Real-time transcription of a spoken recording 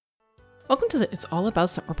Welcome to the It's All About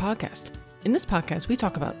Scentwork podcast. In this podcast, we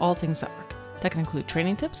talk about all things Scentwork. That can include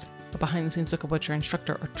training tips, a behind-the-scenes look at what your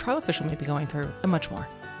instructor or trial official may be going through, and much more.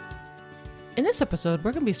 In this episode,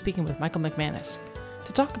 we're going to be speaking with Michael McManus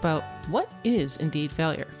to talk about what is indeed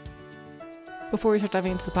failure. Before we start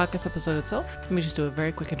diving into the podcast episode itself, let me just do a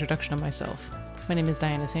very quick introduction of myself. My name is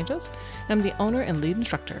Diana Santos, and I'm the owner and lead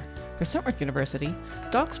instructor for Scentwork University,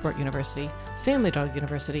 Dog Sport University, Family Dog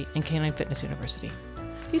University, and Canine Fitness University.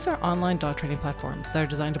 These are online dog training platforms that are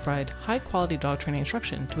designed to provide high-quality dog training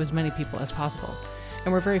instruction to as many people as possible,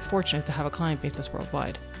 and we're very fortunate to have a client base that's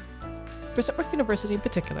worldwide. For Scentwork University in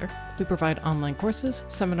particular, we provide online courses,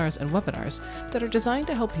 seminars, and webinars that are designed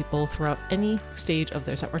to help people throughout any stage of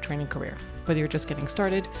their Scentwork training career, whether you're just getting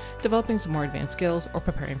started, developing some more advanced skills, or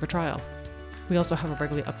preparing for trial. We also have a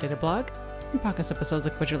regularly updated blog and podcast episodes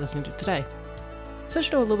like what you're listening to today. So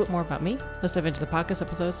to know a little bit more about me, let's dive into the podcast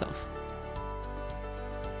episode itself.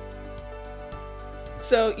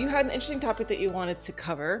 So you had an interesting topic that you wanted to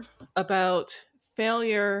cover about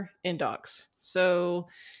failure in dogs. So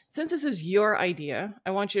since this is your idea,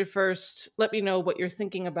 I want you to first let me know what you're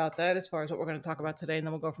thinking about that as far as what we're going to talk about today, and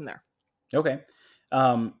then we'll go from there. Okay.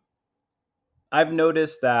 I've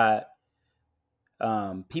noticed that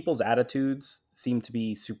people's attitudes seem to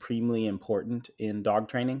be supremely important in dog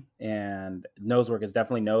training, and nosework is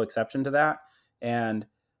definitely no exception to that. And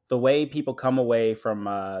the way people come away from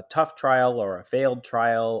a tough trial or a failed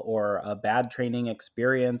trial or a bad training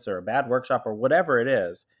experience or a bad workshop or whatever it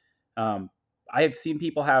is, I have seen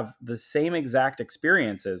people have the same exact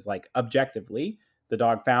experiences, like objectively, the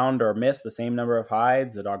dog found or missed the same number of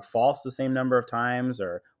hides, the dog falsed the same number of times,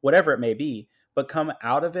 or whatever it may be, but come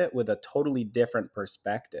out of it with a totally different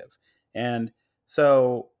perspective. And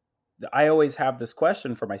so I always have this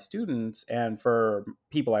question for my students and for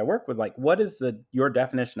people I work with, like, what is your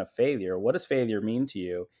definition of failure? What does failure mean to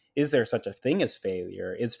you? Is there such a thing as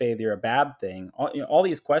failure? Is failure a bad thing? All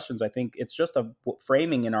these questions, I think it's just a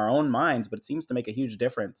framing in our own minds, but it seems to make a huge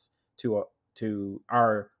difference to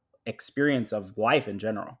our experience of life in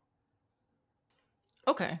general.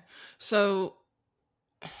 Okay. So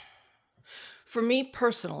for me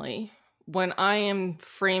personally, when I am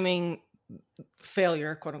framing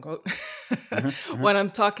failure, quote unquote, when I'm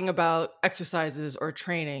talking about exercises or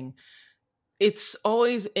training, it's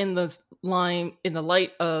always in the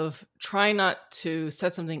light of try not to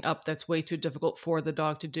set something up that's way too difficult for the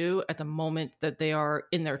dog to do at the moment that they are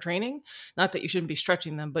in their training. Not that you shouldn't be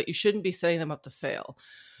stretching them, but you shouldn't be setting them up to fail.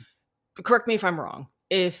 Correct me if I'm wrong.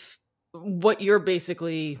 If what you're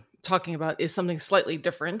basically talking about is something slightly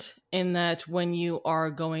different, in that when you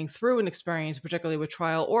are going through an experience, particularly with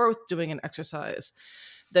trial or with doing an exercise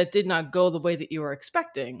that did not go the way that you were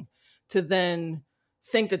expecting, to then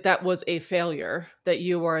think that that was a failure that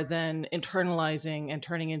you are then internalizing and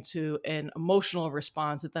turning into an emotional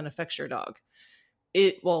response that then affects your dog.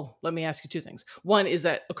 Well, let me ask you two things. One, is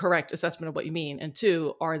that a correct assessment of what you mean? And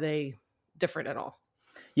two, are they different at all?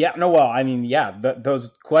 Yeah, no, well, I mean, yeah,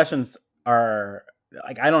 those questions are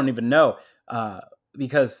like, I don't even know,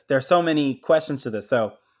 because there's so many questions to this.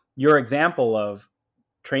 So your example of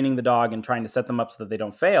training the dog and trying to set them up so that they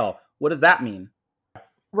don't fail, what does that mean?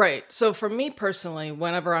 Right. So for me personally,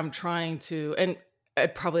 whenever I'm trying to, and I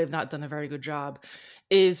probably have not done a very good job,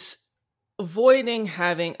 is avoiding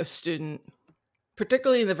having a student,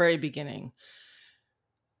 particularly in the very beginning,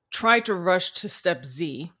 try to rush to step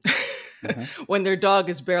Z when their dog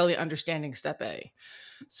is barely understanding step A.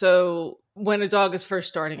 So when a dog is first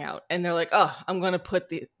starting out and they're like, oh, I'm going to put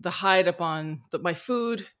the hide up on my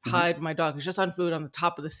food hide. My dog is just on food on the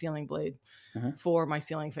top of the ceiling blade for my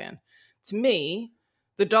ceiling fan. To me,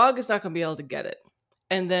 the dog is not going to be able to get it.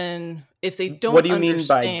 And then if they don't, what do you mean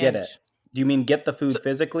by get it? Do you mean get the food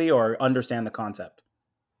physically or understand the concept?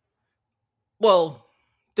 Well,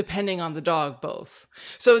 depending on the dog, both.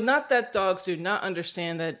 So not that dogs do not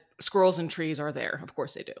understand that squirrels and trees are there. Of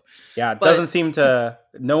course they do. Yeah, doesn't seem to,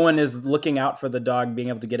 no one is looking out for the dog being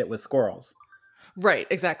able to get it with squirrels. Right,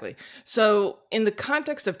 exactly. So in the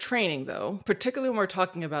context of training, though, particularly when we're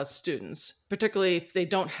talking about students, particularly if they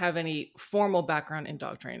don't have any formal background in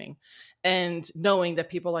dog training, and knowing that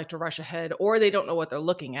people like to rush ahead, or they don't know what they're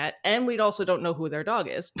looking at, and we also don't know who their dog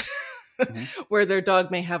is, where their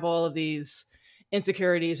dog may have all of these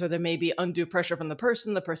insecurities, or there may be undue pressure from the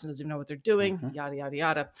person doesn't even know what they're doing, yada, yada,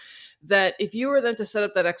 yada. That if you were then to set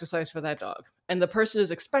up that exercise for that dog, and the person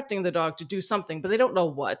is expecting the dog to do something, but they don't know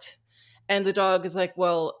what, and the dog is like,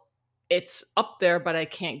 well, it's up there, but I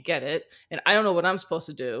can't get it, and I don't know what I'm supposed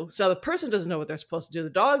to do. So the person doesn't know what they're supposed to do. The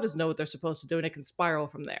dog doesn't know what they're supposed to do, and it can spiral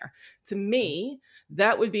from there. To me,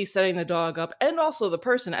 that would be setting the dog up, and also the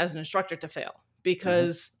person as an instructor, to fail.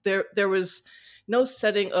 because there was no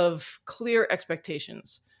setting of clear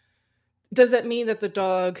expectations. Does that mean that the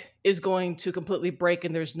dog is going to completely break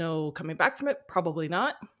and there's no coming back from it? Probably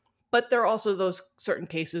not. But there are also those certain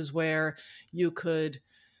cases where you could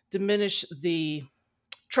diminish the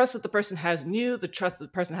trust that the person has in you, the trust that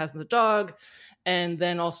the person has in the dog, and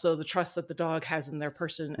then also the trust that the dog has in their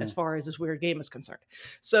person as far as this weird game is concerned.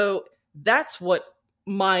 So that's what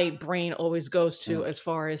my brain always goes to as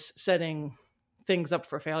far as setting things up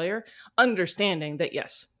for failure, understanding that,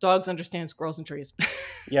 yes, dogs understand squirrels and trees.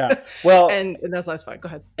 Yeah. Well, and that's fine. Go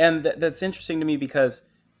ahead. And that's interesting to me because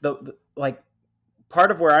the like part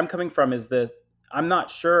of where I'm coming from is I'm not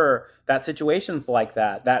sure that situations like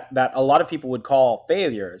that a lot of people would call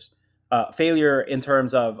failure in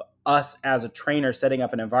terms of us as a trainer setting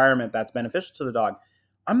up an environment that's beneficial to the dog.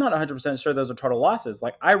 I'm not 100% sure those are total losses.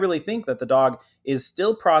 Like, I really think that the dog is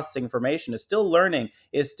still processing information, is still learning,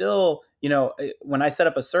 is still, when I set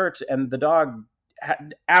up a search and the dog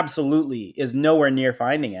absolutely is nowhere near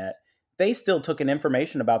finding it, they still took in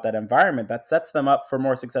information about that environment that sets them up for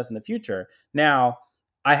more success in the future. Now,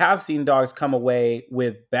 I have seen dogs come away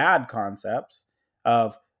with bad concepts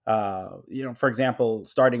of, for example,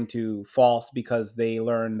 starting to false because they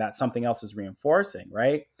learn that something else is reinforcing,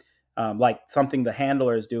 right? Like something the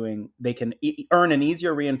handler is doing, they can earn an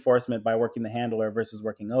easier reinforcement by working the handler versus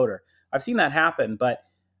working odor. I've seen that happen, but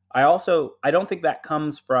I don't think that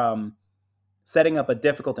comes from setting up a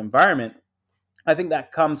difficult environment. I think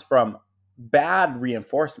that comes from bad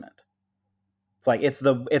reinforcement. It's like it's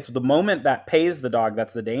the moment that pays the dog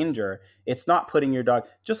that's the danger. It's not putting your dog,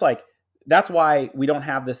 just like that's why we don't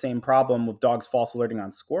have the same problem with dogs false alerting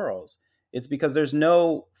on squirrels. It's because there's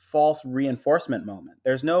no false reinforcement moment.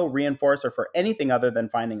 There's no reinforcer for anything other than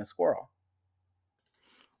finding a squirrel.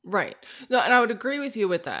 Right. No, and I would agree with you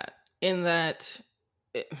with that, in that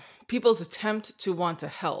people's attempt to want to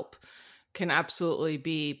help can absolutely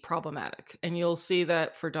be problematic. And you'll see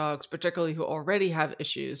that for dogs, particularly who already have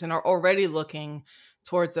issues and are already looking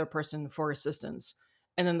towards their person for assistance.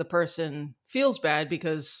 And then the person feels bad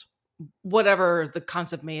because whatever the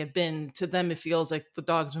concept may have been, to them, it feels like the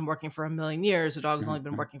dog's been working for a million years. The dog's only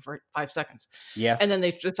been working for 5 seconds. Yes. And then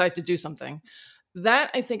they decide to do something. That,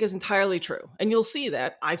 I think, is entirely true. And you'll see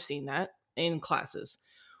that. I've seen that in classes.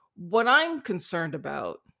 What I'm concerned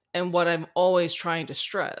about, and what I'm always trying to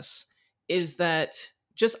stress, is that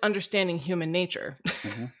just understanding human nature,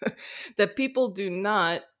 that people do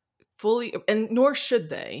not fully, and nor should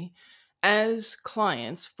they, as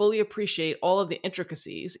clients, fully appreciate all of the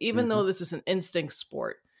intricacies, even though this is an instinct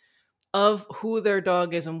sport, of who their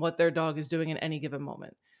dog is and what their dog is doing in any given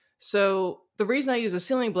moment. So the reason I use a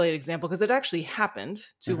ceiling blade example, because it actually happened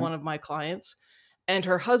to one of my clients, and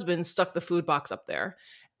her husband stuck the food box up there,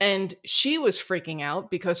 and she was freaking out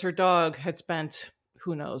because her dog had spent,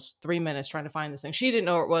 who knows, 3 minutes trying to find this thing. She didn't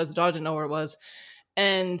know where it was. The dog didn't know where it was.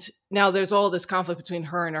 And now there's all this conflict between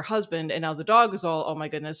her and her husband. And now the dog is all, oh my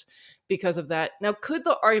goodness, because of that. Now, could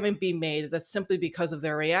the argument be made that that's simply because of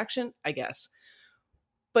their reaction? I guess.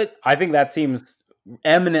 But I think that seems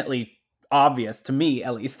eminently obvious to me,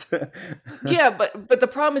 at least. Yeah, but the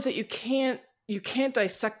problem is that you can't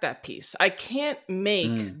dissect that piece. I can't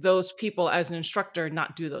make those people as an instructor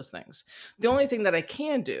not do those things. The only thing that I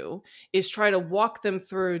can do is try to walk them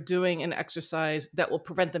through doing an exercise that will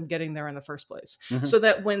prevent them getting there in the first place. So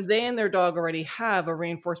that when they and their dog already have a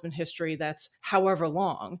reinforcement history that's however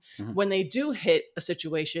long, when they do hit a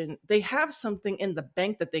situation, they have something in the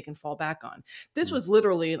bank that they can fall back on. This was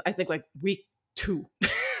literally, I think, like week 2.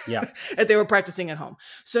 Yeah. And they were practicing at home.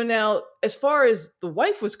 So now, as far as the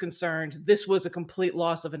wife was concerned, this was a complete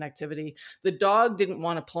loss of an activity. The dog didn't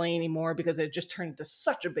want to play anymore because it just turned into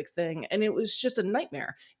such a big thing. And it was just a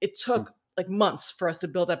nightmare. It took like months for us to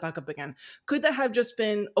build that back up again. Could that have just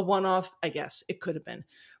been a one-off? I guess it could have been.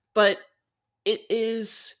 But it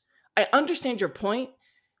is, I understand your point,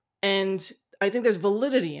 and I think there's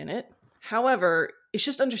validity in it. However, it's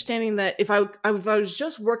just understanding that if I was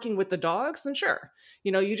just working with the dogs, then sure.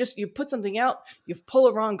 You put something out, you pull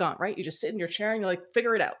a wrong gun, right? You just sit in your chair and you're like,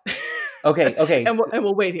 figure it out. Okay. and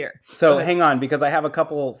we'll wait here. So hang on, because I have a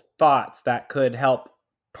couple thoughts that could help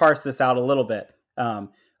parse this out a little bit.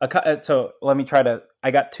 So let me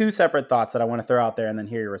I got 2 separate thoughts that I want to throw out there and then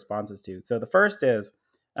hear your responses to. So the first is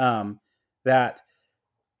that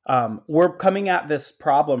we're coming at this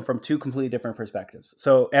problem from 2 completely different perspectives.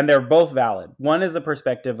 And they're both valid. One is the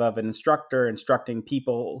perspective of an instructor instructing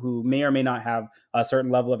people who may or may not have a certain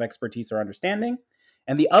level of expertise or understanding.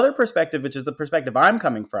 And the other perspective, which is the perspective I'm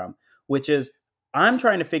coming from, which is I'm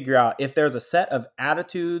trying to figure out if there's a set of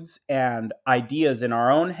attitudes and ideas in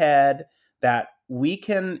our own head that we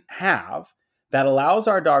can have that allows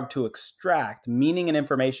our dog to extract meaning and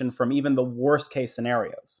information from even the worst case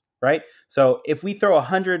scenarios, right? So if we throw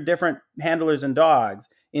 100 different handlers and dogs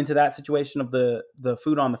into that situation of the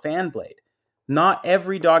food on the fan blade, not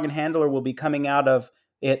every dog and handler will be coming out of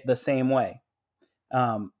it the same way.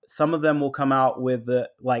 Some of them will come out with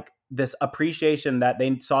this appreciation that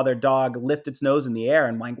they saw their dog lift its nose in the air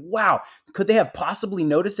and like, wow, could they have possibly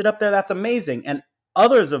noticed it up there? That's amazing. And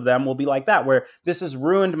others of them will be like that, where this is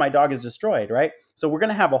ruined, my dog is destroyed, right? So we're going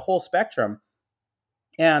to have a whole spectrum.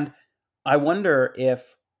 And I wonder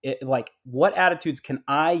what attitudes can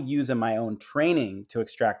I use in my own training to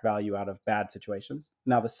extract value out of bad situations?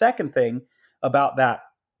 Now, the second thing about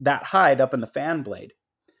that hide up in the fan blade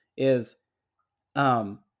is,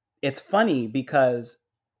 it's funny because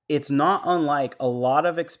it's not unlike a lot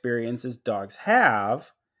of experiences dogs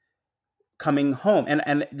have coming home.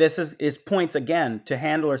 And this is points again to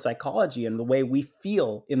handler psychology and the way we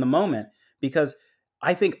feel in the moment, because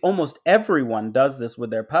I think almost everyone does this with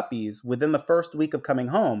their puppies. Within the first week of coming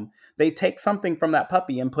home, they take something from that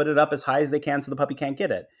puppy and put it up as high as they can so the puppy can't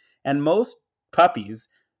get it. And most puppies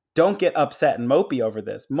don't get upset and mopey over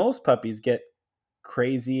this. Most puppies get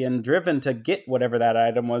crazy and driven to get whatever that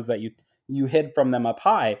item was that you hid from them up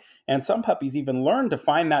high. And some puppies even learn to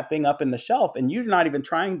find that thing up in the shelf, and you're not even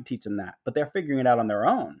trying to teach them that, but they're figuring it out on their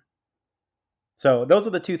own. So those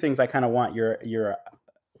are the two things I kind of want your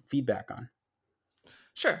feedback on.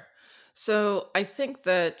 Sure. So I think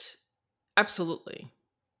that absolutely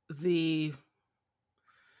the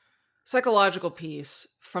psychological piece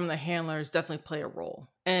from the handlers definitely play a role.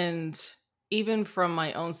 And even from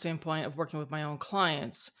my own standpoint of working with my own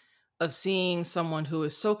clients, of seeing someone who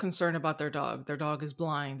is so concerned about their dog is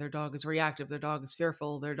blind, their dog is reactive, their dog is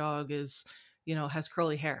fearful, their dog is, has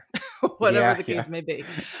curly hair, whatever the case may be,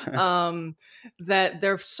 that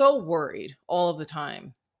they're so worried all of the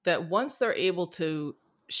time that once they're able to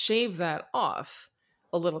shave that off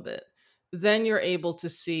a little bit, then you're able to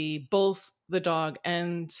see both the dog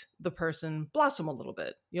and the person blossom a little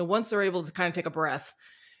bit. Once they're able to kind of take a breath,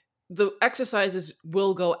 the exercises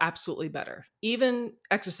will go absolutely better. Even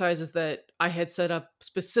exercises that I had set up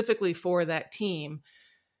specifically for that team,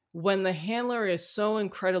 when the handler is so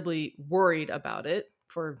incredibly worried about it,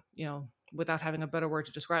 for, without having a better word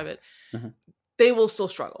to describe it, they will still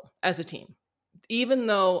struggle as a team. Even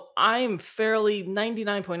though I'm fairly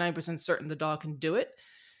 99.9% certain the dog can do it.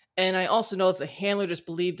 And I also know if the handler just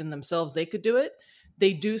believed in themselves, they could do it,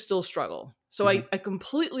 they do still struggle. So I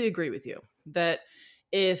completely agree with you that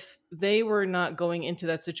if they were not going into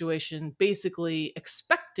that situation basically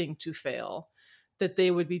expecting to fail, that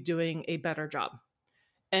they would be doing a better job.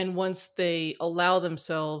 And once they allow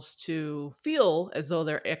themselves to feel as though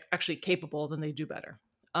they're actually capable, then they do better.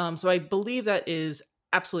 So I believe that is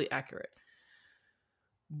absolutely accurate.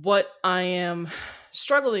 What I am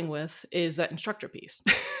struggling with is that instructor piece.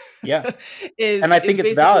 Yes. And I think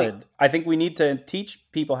it's valid. I think we need to teach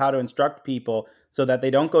people how to instruct people so that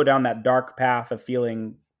they don't go down that dark path of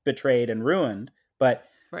feeling betrayed and ruined. But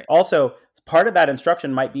also part of that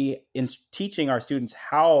instruction might be in teaching our students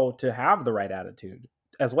how to have the right attitude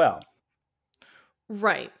as well.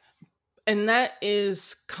 Right. And that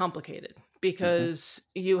is complicated because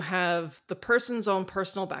you have the person's own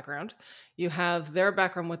personal background. You have their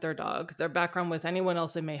background with their dog, their background with anyone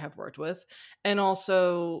else they may have worked with, and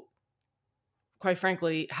also, quite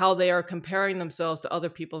frankly, how they are comparing themselves to other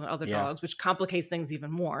people and other dogs, which complicates things even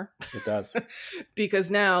more. It does. Because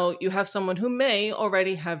now you have someone who may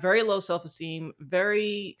already have very low self-esteem,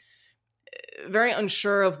 very, very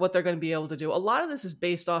unsure of what they're going to be able to do. A lot of this is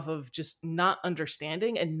based off of just not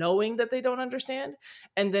understanding and knowing that they don't understand,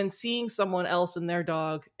 and then seeing someone else and their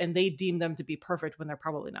dog, and they deem them to be perfect when they're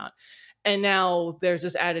probably not. And now there's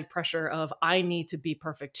this added pressure of, I need to be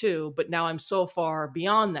perfect too, but now I'm so far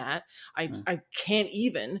beyond that, I can't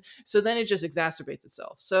even. So then it just exacerbates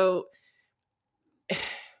itself. So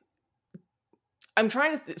I'm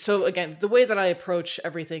trying to, so again, the way that I approach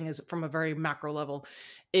everything is from a very macro level,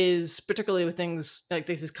 is particularly with things like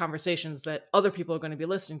these conversations that other people are going to be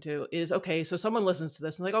listening to, is, okay, so someone listens to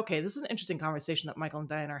this and like, okay, this is an interesting conversation that Michael and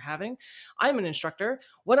Diane are having. I'm an instructor.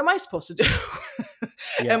 What am I supposed to do?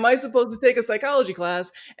 Am I supposed to take a psychology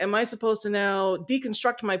class? Am I supposed to now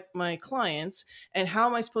deconstruct my clients? And how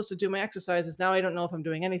am I supposed to do my exercises? Now I don't know if I'm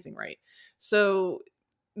doing anything right. So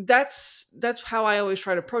that's how I always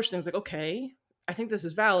try to approach things. Like, okay, I think this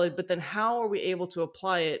is valid, but then how are we able to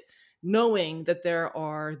apply it, knowing that there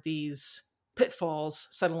are these pitfalls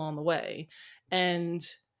set along the way? And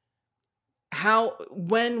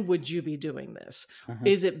when would you be doing this?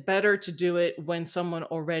 Is it better to do it when someone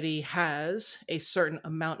already has a certain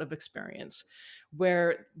amount of experience?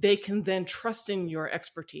 where they can then trust in your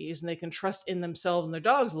expertise and they can trust in themselves and their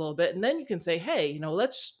dogs a little bit. And then you can say, hey,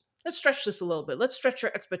 let's stretch this a little bit. Let's stretch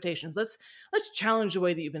your expectations. Let's challenge the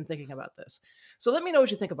way that you've been thinking about this. So let me know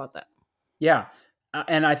what you think about that. Yeah.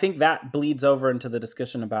 And I think that bleeds over into the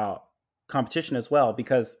discussion about competition as well,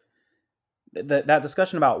 because that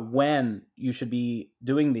discussion about when you should be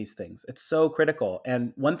doing these things, it's so critical.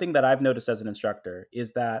 And one thing that I've noticed as an instructor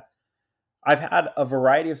is that I've had a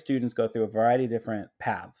variety of students go through a variety of different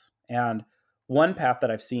paths. And one path that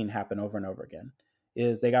I've seen happen over and over again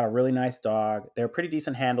is they got a really nice dog. They're a pretty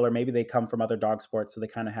decent handler. Maybe they come from other dog sports, so they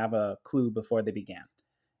kind of have a clue before they began.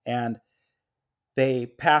 And they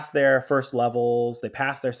pass their first levels, they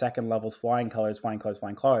pass their second levels, flying colors, flying colors,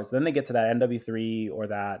 flying colors. Then they get to that NW3 or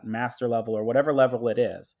that master level or whatever level it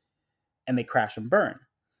is, and they crash and burn.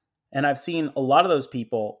 And I've seen a lot of those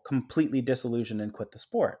people completely disillusioned and quit the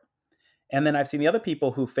sport. And then I've seen the other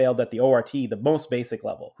people who failed at the ORT, the most basic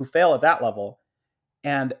level, who fail at that level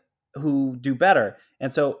and who do better.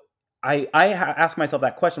 And so I ask myself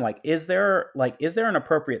that question, is there an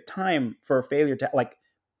appropriate time for failure to,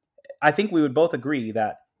 I think we would both agree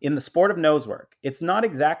that in the sport of nose work, it's not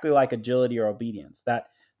exactly like agility or obedience, that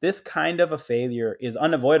this kind of a failure is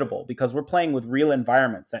unavoidable because we're playing with real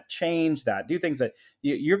environments that change, that do things that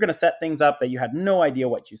you're going to set things up that you had no idea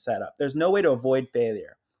what you set up. There's no way to avoid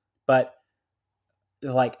failure. But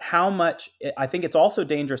how much, I think it's also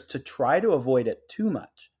dangerous to try to avoid it too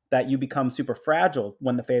much, that you become super fragile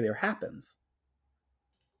when the failure happens.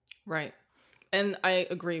 Right. And I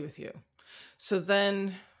agree with you. So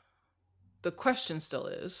then the question still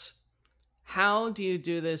is, how do you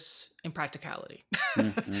do this in practicality?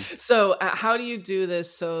 Mm-hmm. So how do you do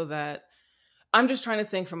this so that, I'm just trying to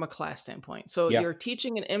think from a class standpoint. So you're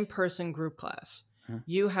teaching an in-person group class.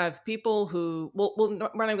 You have people who, we're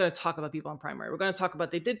not going to talk about people on primary. We're going to talk about,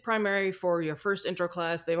 they did primary for your first intro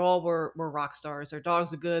class. They all were rock stars. Their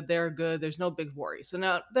dogs are good. They're good. There's no big worry. So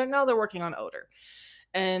now they're working on odor.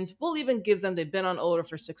 And we'll even give them, they've been on odor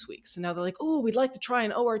for 6 weeks. So now they're like, oh, we'd like to try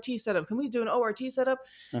an ORT setup. Can we do an ORT setup?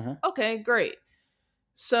 Mm-hmm. Okay, great.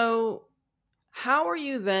 So how are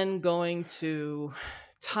you then going to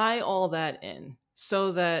tie all that in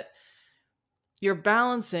so that you're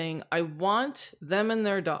balancing, I want them and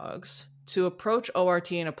their dogs to approach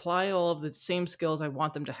ORT and apply all of the same skills I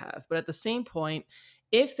want them to have. But at the same point,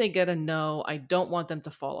 if they get a no, I don't want them to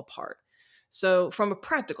fall apart. So from a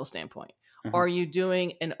practical standpoint, mm-hmm. Are you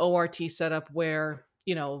doing an ORT setup where,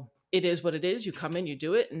 it is what it is, you come in, you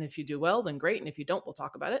do it, and if you do well, then great, and if you don't, we'll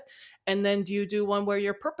talk about it. And then do you do one where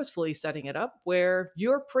you're purposefully setting it up where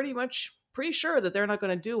you're pretty sure that they're not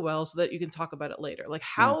going to do well so that you can talk about it later?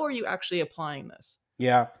 How are you actually applying this?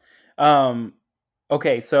 Yeah.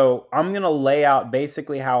 Okay. So I'm going to lay out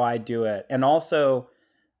basically how I do it, and also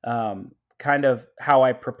kind of how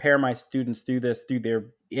I prepare my students through their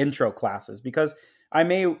intro classes, because I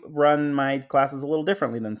may run my classes a little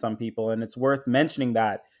differently than some people. And it's worth mentioning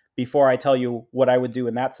that before I tell you what I would do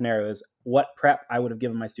in that scenario is what prep I would have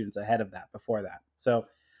given my students ahead of that, before that. So,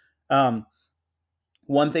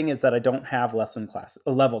 one thing is that I don't have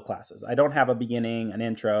level classes. I don't have a beginning, an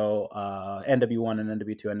intro, NW1 and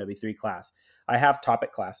NW2, NW3 class. I have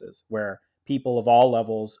topic classes where people of all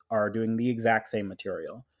levels are doing the exact same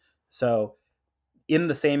material. So in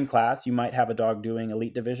the same class, you might have a dog doing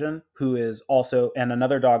elite division who is also, and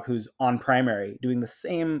another dog who's on primary doing the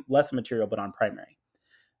same lesson material, but on primary.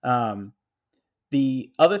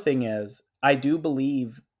 The other thing is, I do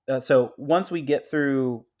believe, so once we get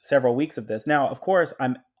through several weeks of this, now, of course,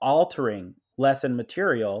 I'm altering lesson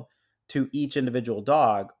material to each individual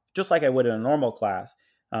dog, just like I would in a normal class.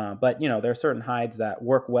 But, there are certain hides that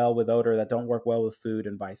work well with odor that don't work well with food,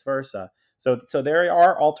 and vice versa. So there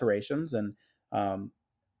are alterations, and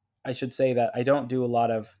I should say that I don't do a lot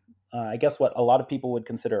of, I guess what a lot of people would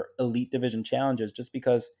consider elite division challenges, just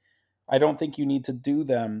because I don't think you need to do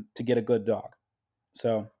them to get a good dog.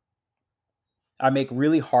 So I make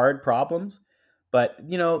really hard problems, but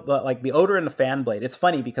like the odor and the fan blade, it's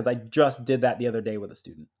funny because I just did that the other day with a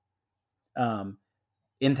student,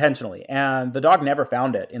 intentionally, and the dog never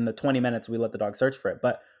found it in the 20 minutes we let the dog search for it.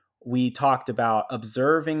 But we talked about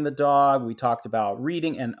observing the dog. We talked about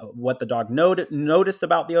reading and what the dog noticed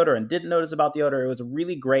about the odor and didn't notice about the odor. It was a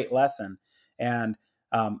really great lesson. And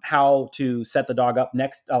how to set the dog up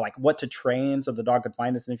next, like what to train so the dog could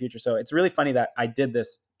find this in the future. So it's really funny that I did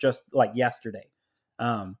this just like yesterday.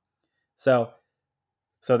 So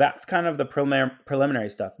that's kind of the preliminary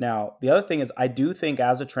stuff. Now, the other thing is, I do think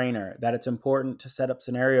as a trainer that it's important to set up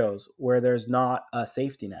scenarios where there's not a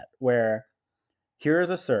safety net, where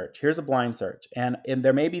here's a search, here's a blind search, and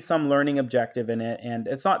there may be some learning objective in it, and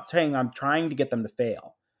it's not saying I'm trying to get them to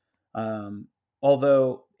fail.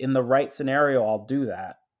 Although in the right scenario, I'll do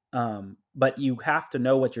that. But you have to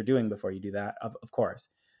know what you're doing before you do that, of course.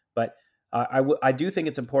 But I do think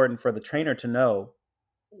it's important for the trainer to know,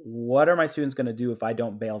 what are my students going to do if I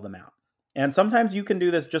don't bail them out? And sometimes you can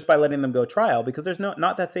do this just by letting them go trial, because there's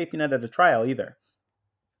not that safety net at a trial either.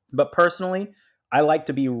 But personally, I like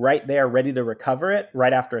to be right there ready to recover it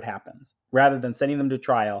right after it happens, rather than sending them to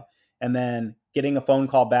trial and then getting a phone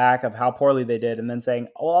call back of how poorly they did and then saying,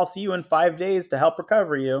 oh, I'll see you in 5 days to help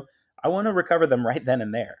recover you. I want to recover them right then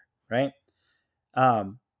and there, right?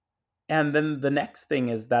 And then the next thing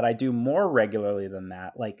is that I do more regularly than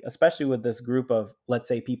that, like especially with this group of, let's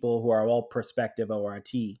say, people who are all prospective ORT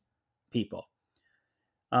people.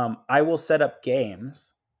 I will set up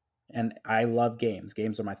games, and I love games.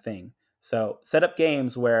 Games are my thing. So set up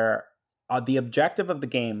games where the objective of the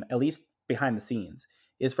game, at least behind the scenes,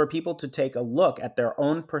 is for people to take a look at their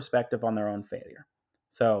own perspective on their own failure.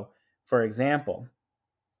 So, for example,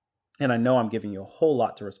 and I know I'm giving you a whole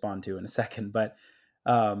lot to respond to in a second, but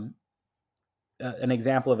an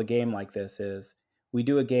example of a game like this is, we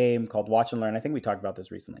do a game called Watch and Learn. I think we talked about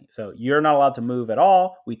this recently. So you're not allowed to move at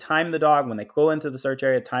all. We time the dog. When they go into the search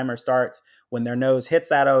area, timer starts. When their nose hits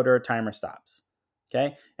that odor, timer stops.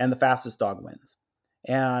 Okay? And the fastest dog wins.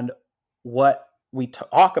 And what we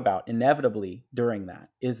talk about inevitably during that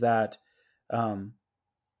is that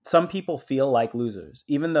some people feel like losers,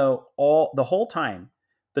 even though the whole time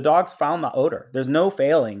the dogs found the odor. There's no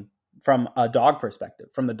failing from a dog perspective.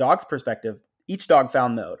 From the dog's perspective, each dog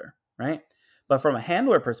found the odor, right? But from a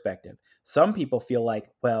handler perspective, some people feel like,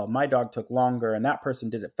 well, my dog took longer and that person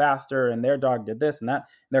did it faster and their dog did this and that. And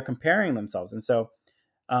they're comparing themselves. And so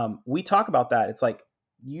we talk about that. It's like,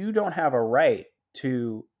 you don't have a right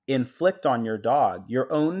to inflict on your dog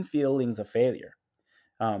your own feelings of failure.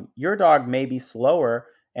 Your dog may be slower,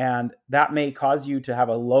 and that may cause you to have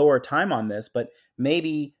a lower time on this, but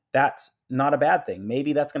maybe that's not a bad thing.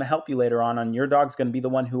 Maybe that's going to help you later on, and your dog's going to be the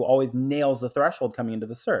one who always nails the threshold coming into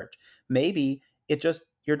the search. Maybe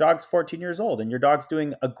your dog's 14 years old and your dog's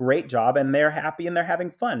doing a great job and they're happy and they're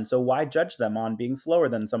having fun. So why judge them on being slower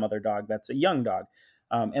than some other dog that's a young dog?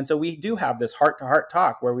 And so we do have this heart-to-heart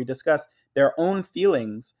talk where we discuss their own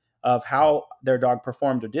feelings of how their dog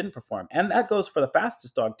performed or didn't perform. And that goes for the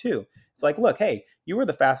fastest dog too. It's like, look, hey, you were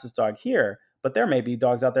the fastest dog here, but there may be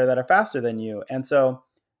dogs out there that are faster than you. And so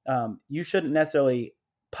you shouldn't necessarily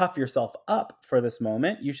puff yourself up for this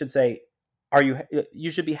moment. You should say,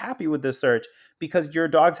 you should be happy with this search because your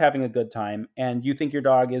dog's having a good time and you think your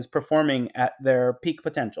dog is performing at their peak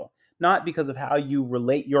potential, not because of how you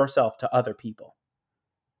relate yourself to other people.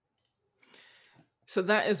 So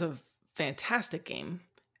that is a fantastic game.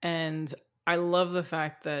 And I love the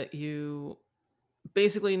fact that you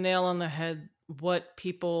basically nail on the head what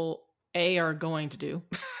people are going to do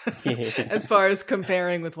as far as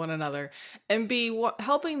comparing with one another, and B,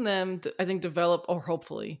 helping them to, I think, develop, or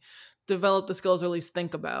hopefully develop the skills, or at least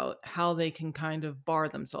think about how they can kind of bar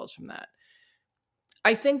themselves from that.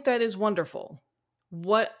 I think that is wonderful.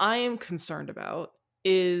 What I am concerned about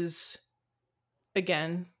is,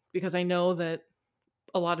 again, because I know that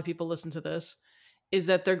a lot of people listen to this, is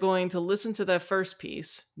that they're going to listen to that first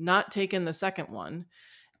piece, not take in the second one,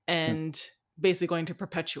 and basically going to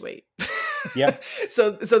perpetuate. Yeah.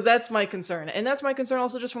 So that's my concern. And that's my concern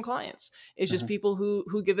also just from clients. It's just people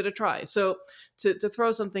who give it a try. So to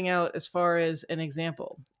throw something out as far as an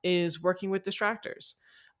example is working with distractors.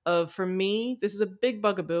 For me, this is a big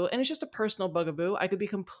bugaboo, and it's just a personal bugaboo. I could be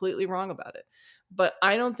completely wrong about it, but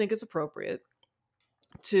I don't think it's appropriate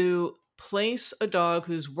to place a dog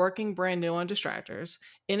who's working brand new on distractors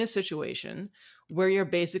in a situation where you're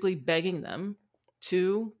basically begging them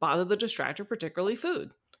to bother the distractor, particularly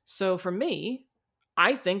food. So for me,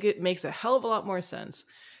 I think it makes a hell of a lot more sense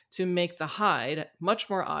to make the hide much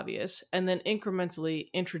more obvious and then incrementally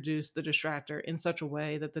introduce the distractor in such a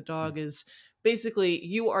way that the dog is basically,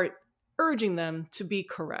 you are urging them to be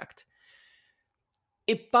correct.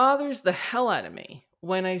 It bothers the hell out of me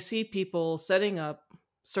when I see people setting up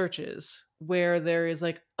searches where there is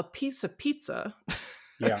like a piece of pizza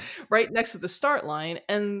right next to the start line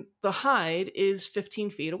and the hide is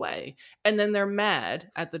 15 feet away, and then they're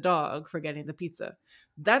mad at the dog for getting the pizza.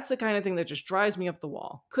 That's the kind of thing that just drives me up the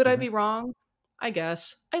wall. Could I be wrong? I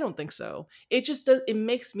guess. I don't think so. It just does. It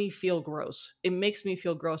makes me feel gross. It makes me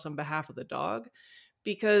feel gross on behalf of the dog,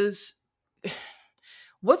 because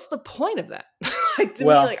what's the point of that? To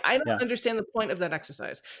me, I don't understand the point of that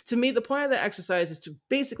exercise. To me, the point of that exercise is to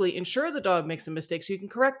basically ensure the dog makes a mistake so you can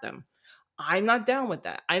correct them. I'm not down with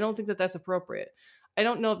that. I don't think that that's appropriate. I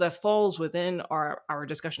don't know if that falls within our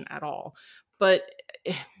discussion at all, but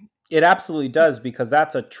it absolutely does, because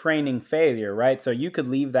that's a training failure, right? So you could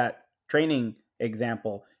leave that training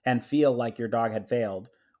example and feel like your dog had failed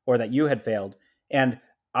or that you had failed. And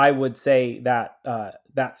I would say that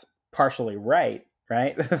that's partially right,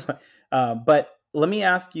 right? But let me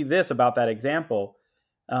ask you this about that example,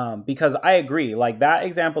 because I agree. Like that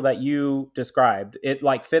example that you described, it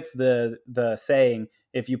like fits the saying,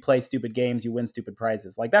 if you play stupid games, you win stupid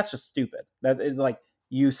prizes. Like that's just stupid. That is like,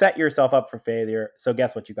 you set yourself up for failure. So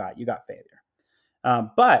guess what you got? You got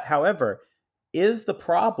failure. But however, is the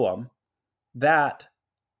problem that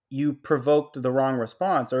you provoked the wrong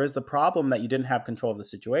response, or is the problem that you didn't have control of the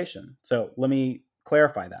situation? So let me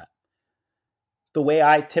clarify that. The way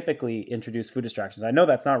I typically introduce food distractions, I know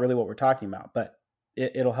that's not really what we're talking about, but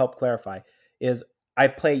it'll help clarify, is I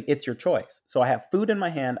play It's Your Choice. So I have food in my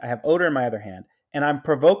hand, I have odor in my other hand, and I'm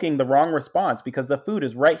provoking the wrong response because the food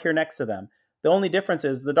is right here next to them. The only difference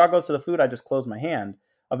is the dog goes to the food, I just close my hand.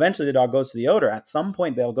 Eventually the dog goes to the odor. At some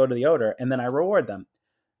point they'll go to the odor, and then I reward them.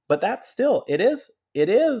 But that's still, it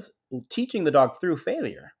is teaching the dog through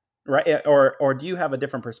failure, right? Or do you have a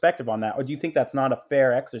different perspective on that? Or do you think that's not a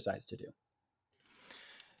fair exercise to do?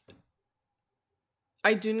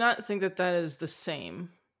 I do not think that that is the same,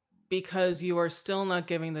 because you are still not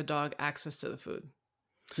giving the dog access to the food.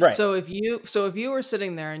 Right. So if you were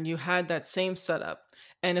sitting there and you had that same setup,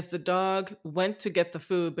 and if the dog went to get the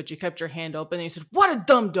food, but you kept your hand open and you said, "What a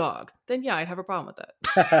dumb dog," then yeah, I'd have a problem with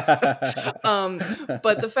that.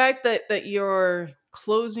 But the fact that you're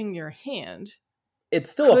closing your hand,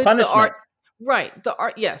 it's still a punishment. Right. The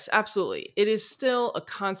art, yes, absolutely. It is still a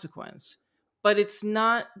consequence, but it's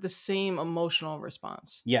not the same emotional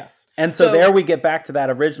response. Yes. And so there we get back to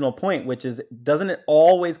that original point, which is, doesn't it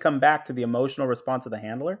always come back to the emotional response of the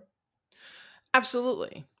handler?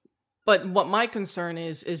 Absolutely. But what my concern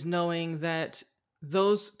is knowing that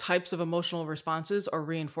those types of emotional responses are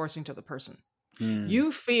reinforcing to the person.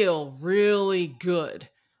 You feel really good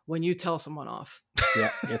when you tell someone off. Yeah,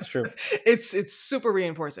 it's true. It's super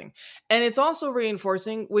reinforcing. And it's also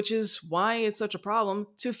reinforcing, which is why it's such a problem,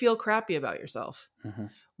 to feel crappy about yourself. Mm-hmm.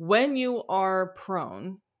 When you are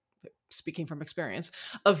prone, speaking from experience,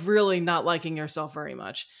 of really not liking yourself very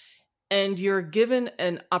much, and you're given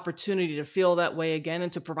an opportunity to feel that way again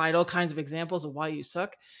and to provide all kinds of examples of why you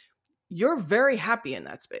suck, you're very happy in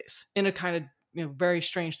that space in a kind of very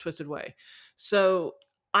strange, twisted way. So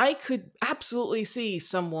I could absolutely see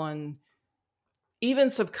someone even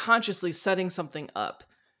subconsciously setting something up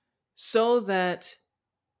so that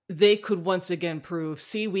they could once again prove,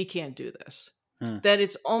 see, we can't do this. That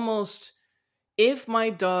it's almost, if my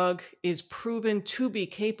dog is proven to be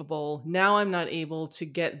capable, now I'm not able to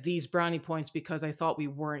get these brownie points because I thought we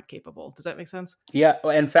weren't capable. Does that make sense? Yeah.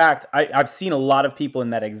 In fact, I've seen a lot of people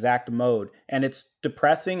in that exact mode, and it's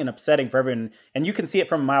depressing and upsetting for everyone. And you can see it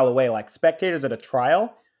from a mile away. Like spectators at a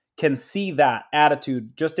trial can see that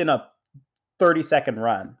attitude just in a 30-second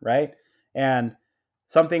run, right? And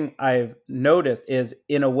something I've noticed is,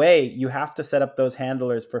 in a way, you have to set up those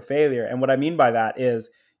handlers for failure. And what I mean by that is,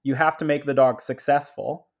 you have to make the dog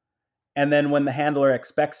successful. And then when the handler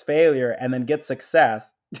expects failure and then gets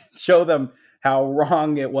success, show them how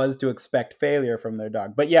wrong it was to expect failure from their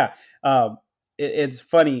dog. But yeah, it's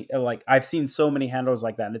funny. Like I've seen so many handlers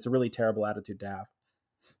like that, and it's a really terrible attitude to have.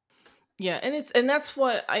 Yeah. And that's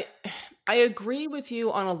what I agree with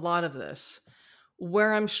you on a lot of this.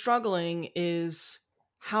 Where I'm struggling is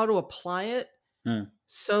how to apply it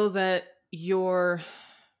so that you're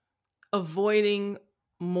avoiding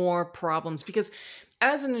more problems, because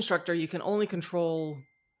as an instructor, you can only control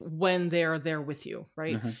when they're there with you,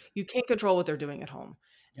 right? Mm-hmm. You can't control what they're doing at home.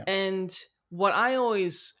 Yep. And what I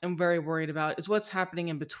always am very worried about is what's happening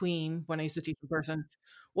in between. When I used to teach in person,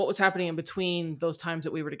 what was happening in between those times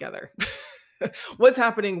that we were together. What's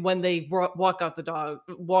happening when they walk out the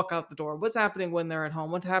door? What's happening when they're at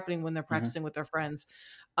home? What's happening when they're practicing with their friends?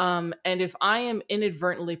 And if I am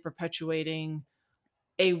inadvertently perpetuating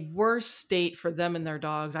a worse state for them and their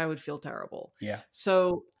dogs, I would feel terrible. Yeah.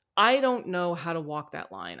 So I don't know how to walk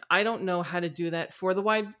that line. I don't know how to do that for the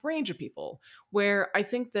wide range of people, where I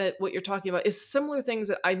think that what you're talking about is similar things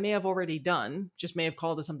that I may have already done, just may have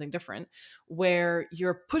called it something different, where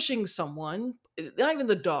you're pushing someone, not even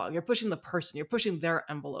the dog, you're pushing the person, you're pushing their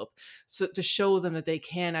envelope, so to show them that they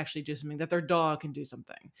can actually do something, that their dog can do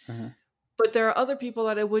something. Mm-hmm. But there are other people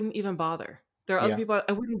that I wouldn't even bother. There are other people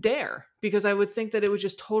I wouldn't dare, because I would think that it would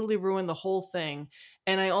just totally ruin the whole thing.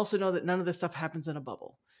 And I also know that none of this stuff happens in a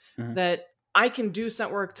bubble. Mm-hmm. That I can do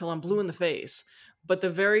scent work till I'm blue in the face, but the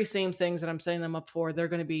very same things that I'm setting them up for, they're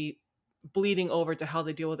going to be bleeding over to how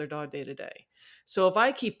they deal with their dog day to day. So if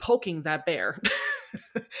I keep poking that bear,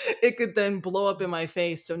 it could then blow up in my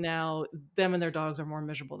face. So now them and their dogs are more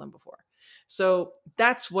miserable than before. So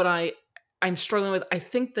that's what I'm struggling with. I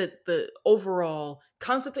think that the overall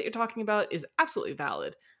concept that you're talking about is absolutely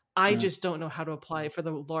valid. I just don't know how to apply it for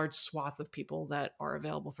the large swath of people that are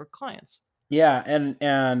available for clients. Yeah,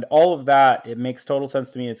 and all of that, it makes total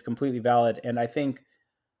sense to me. It's completely valid. And I think,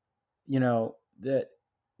 that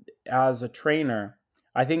as a trainer,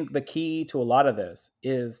 I think the key to a lot of this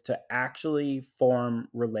is to actually form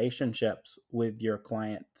relationships with your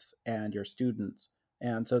clients and your students,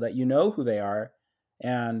 and so that you know who they are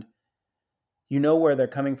and you know where they're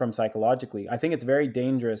coming from psychologically. I think it's very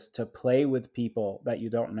dangerous to play with people that you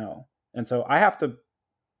don't know. And so I have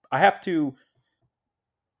to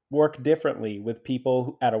work differently with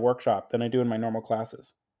people at a workshop than I do in my normal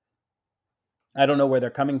classes. I don't know where they're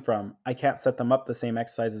coming from. I can't set them up the same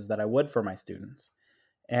exercises that I would for my students.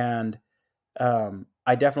 And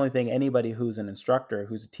I definitely think anybody who's an instructor,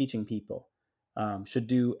 who's teaching people, should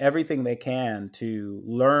do everything they can to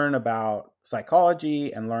learn about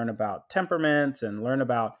psychology and learn about temperaments and learn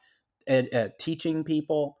about teaching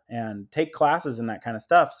people and take classes and that kind of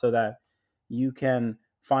stuff so that you can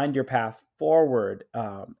find your path forward.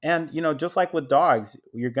 And, just like with dogs,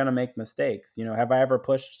 you're going to make mistakes. Have I ever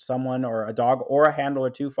pushed someone or a dog or a handler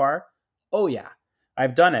too far? Oh, yeah,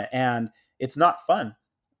 I've done it. And it's not fun.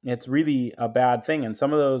 It's really a bad thing. And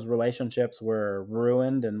some of those relationships were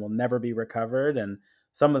ruined and will never be recovered. And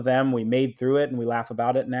some of them we made through it and we laugh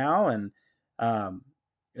about it now. And,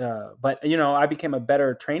 but I became a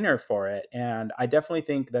better trainer for it. And I definitely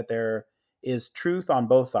think that there is truth on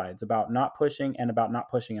both sides about not pushing and about not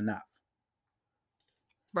pushing enough.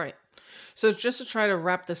 Right. So just to try to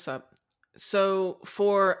wrap this up. So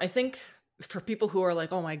I think for people who are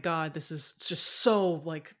like, oh my God, this is just so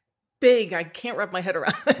like big, I can't wrap my head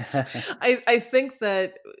around this. I think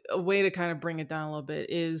that a way to kind of bring it down a little bit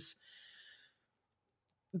is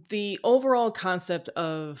the overall concept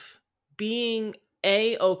of being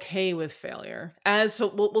okay with failure. So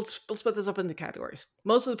we'll split this up into categories.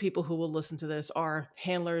 Most of the people who will listen to this are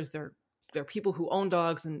handlers. They're people who own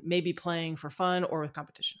dogs and maybe playing for fun or with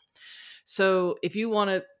competition. So if you want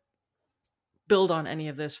to build on any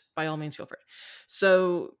of this, by all means, feel free.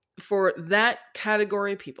 So for that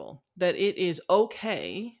category of people, that it is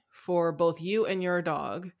okay for both you and your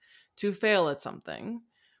dog to fail at something,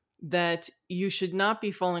 that you should not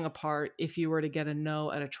be falling apart if you were to get a no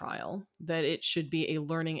at a trial, that it should be a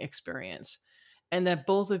learning experience, and that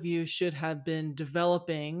both of you should have been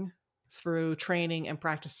developing through training and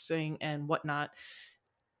practicing and whatnot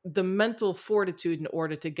the mental fortitude in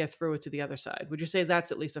order to get through it to the other side. Would you say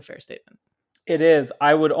that's at least a fair statement? It is.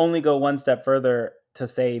 I would only go one step further to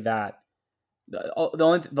say that the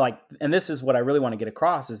only and this is what I really want to get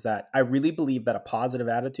across, is that I really believe that a positive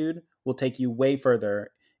attitude will take you way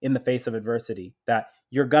further in the face of adversity, that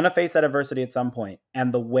you're going to face that adversity at some point,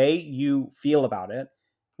 and the way you feel about it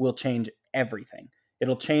will change everything.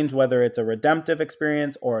 It'll change whether it's a redemptive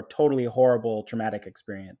experience or a totally horrible traumatic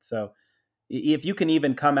experience. So if you can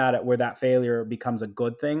even come at it where that failure becomes a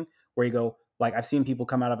good thing, where you go, like I've seen people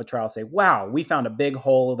come out of a trial say, wow, we found a big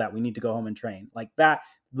hole that we need to go home and train. Like that,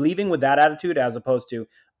 leaving with that attitude, as opposed to,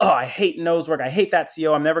 oh, I hate nose work, I hate that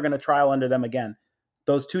CO, I'm never going to trial under them again.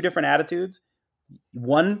 Those two different attitudes,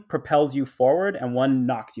 one propels you forward and one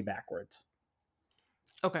knocks you backwards.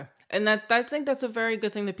 Okay. And I think that's a very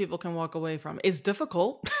good thing that people can walk away from. It's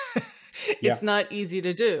difficult. It's not easy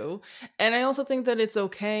to do. And I also think that it's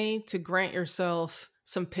okay to grant yourself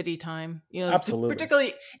some pity time, Absolutely.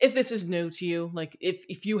 Particularly if this is new to you. Like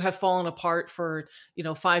if you have fallen apart for,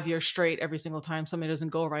 5 years straight, every single time something doesn't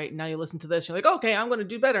go right, and now you listen to this, you're like, okay, I'm going to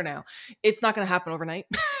do better now. It's not going to happen overnight.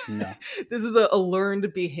 No. This is a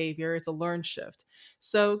learned behavior. It's a learned shift.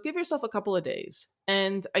 So give yourself a couple of days.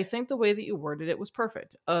 And I think the way that you worded it was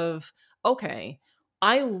perfect of, okay,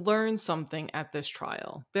 I learned something at this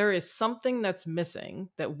trial. There is something that's missing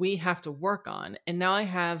that we have to work on. And now I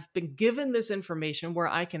have been given this information where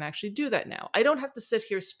I can actually do that now. I don't have to sit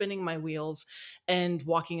here spinning my wheels and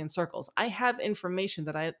walking in circles. I have information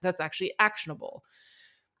that's actually actionable.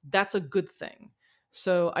 That's a good thing.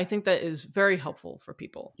 So I think that is very helpful for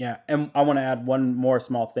people. Yeah. And I want to add one more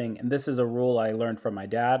small thing. And this is a rule I learned from my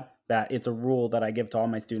dad, that it's a rule that I give to all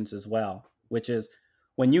my students as well, which is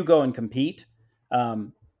when you go and compete,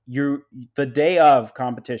 the day of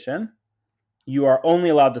competition, you are only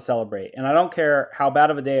allowed to celebrate. And I don't care how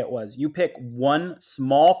bad of a day it was. You pick one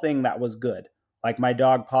small thing that was good, like my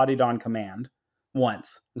dog pottied on command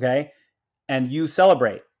once, okay? And you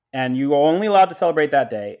celebrate. And you are only allowed to celebrate that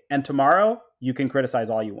day. And tomorrow, you can criticize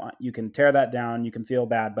all you want. You can tear that down. You can feel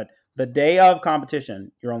bad. But the day of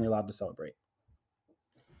competition, you're only allowed to celebrate.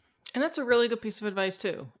 And that's a really good piece of advice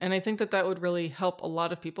too. And I think that would really help a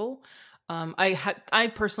lot of people. I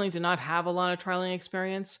personally do not have a lot of trialing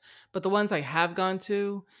experience, but the ones I have gone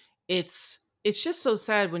to, it's just so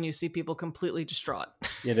sad when you see people completely distraught.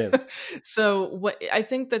 It is. So I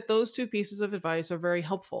think that those two pieces of advice are very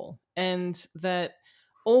helpful, and that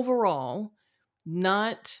overall,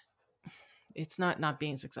 it's not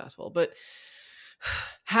being successful, but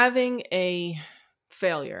having a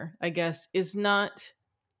failure, I guess, it's not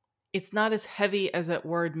as heavy as that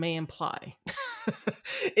word may imply.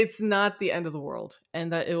 It's not the end of the world,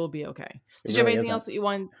 and that it will be okay. Did you have anything else that you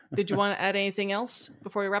want? Did you want to add anything else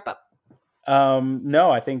before we wrap up? No,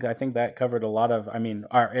 I think that covered a lot of,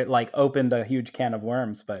 it like opened a huge can of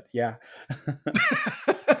worms, but yeah.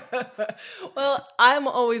 Well, I'm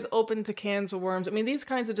always open to cans of worms. I mean, these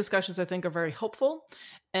kinds of discussions I think are very helpful,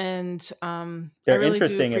 and they're really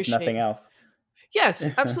interesting if nothing else. Yes,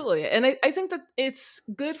 absolutely. And I think that it's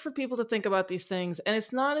good for people to think about these things. And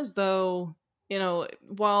it's not as though,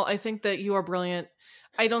 while I think that you are brilliant,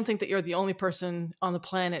 I don't think that you're the only person on the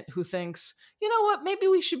planet who thinks, you know what, maybe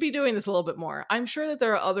we should be doing this a little bit more. I'm sure that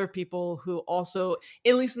there are other people who also,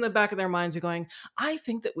 at least in the back of their minds, are going, I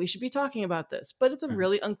think that we should be talking about this, but it's a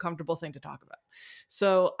really uncomfortable thing to talk about.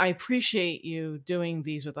 So I appreciate you doing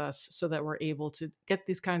these with us so that we're able to get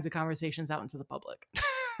these kinds of conversations out into the public.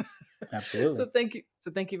 Absolutely.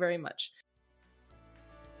 So thank you very much.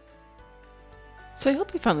 So I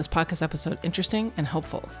hope you found this podcast episode interesting and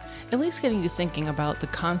helpful, at least getting you thinking about the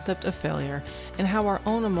concept of failure and how our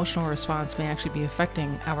own emotional response may actually be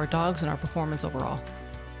affecting our dogs and our performance overall.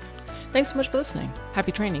 Thanks so much for listening.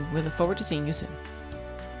 Happy training. We look forward to seeing you soon.